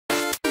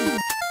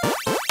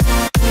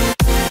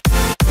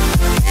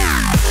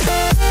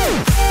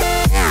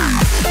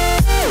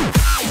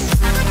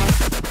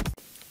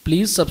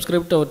Please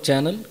subscribe to our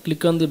channel,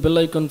 click on the bell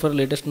icon for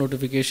latest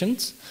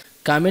notifications,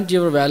 comment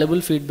your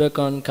valuable feedback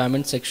on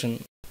comment section.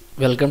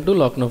 Welcome to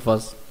Lucknow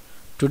Fuzz.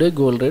 Today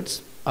gold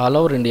rates all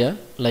over India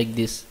like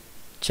this.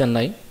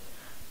 Chennai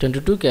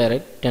 22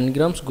 carat 10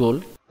 grams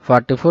gold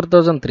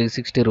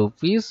 44,360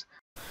 rupees.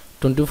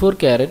 24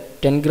 carat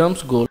 10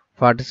 grams gold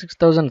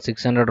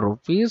 46,600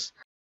 rupees.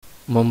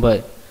 Mumbai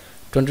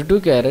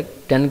 22 carat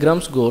 10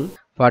 grams gold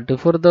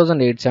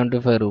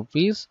 44,875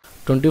 rupees.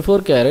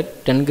 24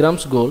 carat 10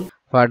 grams gold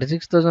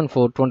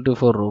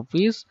 46,424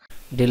 rupees.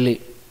 Delhi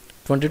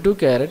 22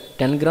 carat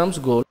 10 grams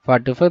gold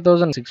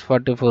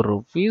 45,644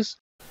 rupees.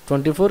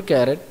 24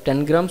 carat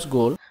 10 grams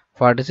gold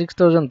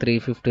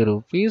 46,350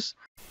 rupees.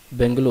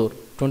 Bengalure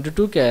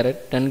 22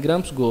 carat 10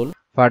 grams gold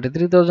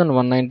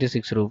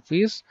 43,196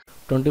 rupees.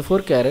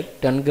 24 carat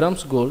 10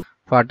 grams gold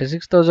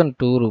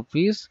 46,002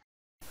 rupees.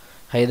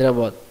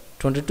 Hyderabad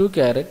 22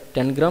 carat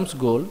 10 grams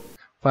gold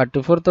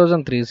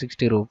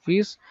 44,360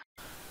 rupees.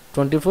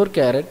 24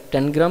 carat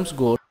 10 grams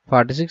gold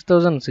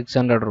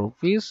 46,600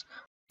 rupees.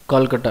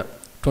 Kolkata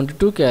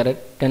 22 carat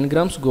 10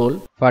 grams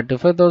gold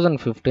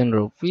 45,015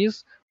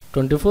 rupees.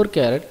 24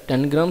 carat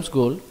 10 grams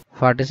gold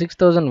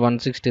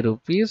 46,160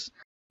 rupees.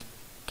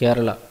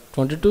 Kerala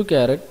 22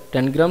 carat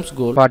 10 grams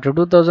gold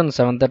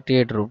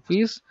 42,738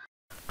 rupees.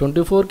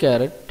 24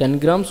 carat 10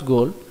 grams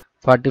gold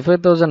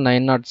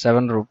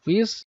 45,907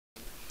 rupees.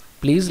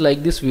 Please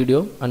like this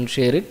video and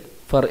share it.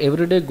 For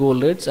everyday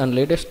gold rates and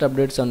latest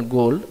updates on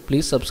gold,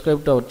 please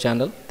subscribe to our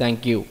channel.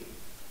 Thank you.